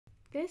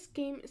This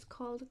game is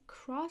called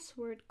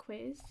Crossword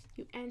Quiz.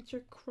 You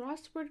answer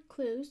crossword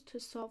clues to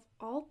solve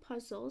all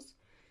puzzles,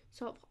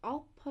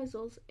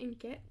 and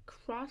get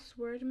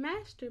Crossword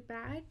Master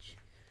Badge.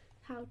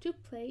 How to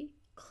play: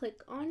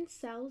 click on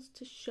cells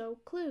to show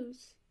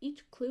clues.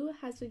 Each clue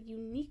has a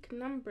unique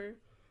number.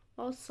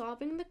 While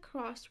solving the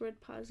crossword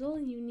puzzle,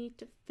 you need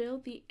to fill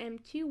the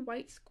empty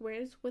white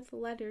squares with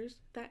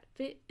letters that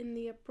fit in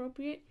the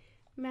appropriate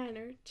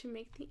manner to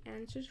make the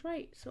answers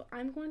right. So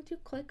I'm going to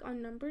click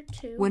on number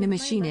 2. When a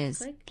machine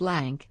is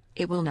blank,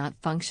 it will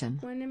not function.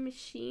 When a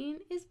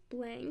machine is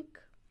blank,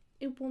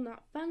 it will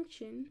not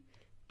function.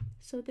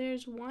 So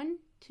there's 1,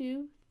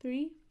 2,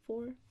 3,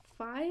 4,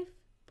 5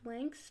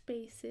 blank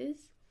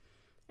spaces,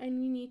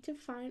 and you need to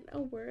find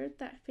a word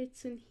that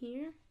fits in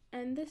here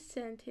and the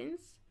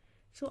sentence.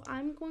 So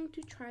I'm going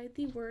to try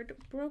the word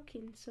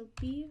broken, so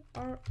B-R-O-K-E-N,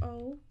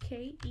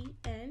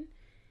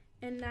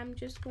 and I'm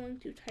just going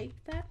to type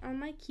that on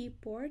my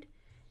keyboard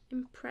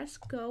and press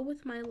go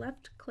with my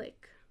left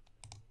click.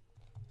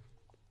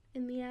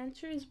 And the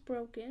answer is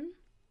broken.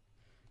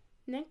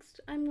 Next,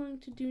 I'm going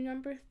to do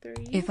number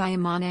 3. If I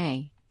am on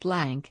a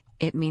blank,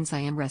 it means I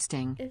am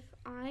resting. If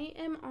I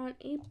am on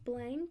a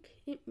blank,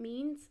 it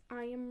means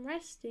I am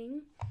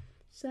resting.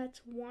 So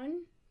that's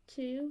 1,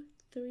 2,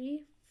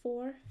 3,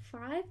 4,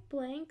 5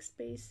 blank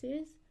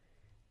spaces,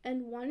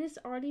 and one is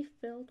already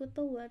filled with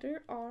the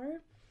letter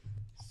R.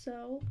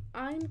 So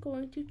I'm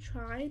going to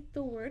try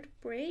the word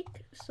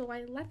break. So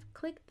I left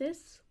click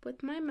this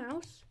with my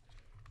mouse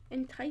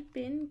and type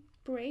in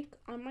break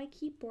on my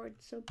keyboard.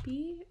 So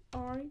B-R-E-A-K.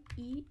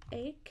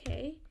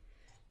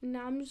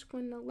 Now I'm just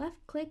going to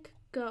left click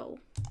go.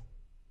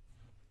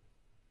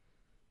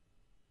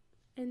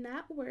 And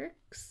that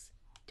works.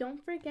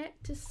 Don't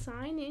forget to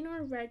sign in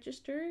or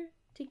register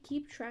to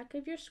keep track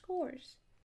of your scores.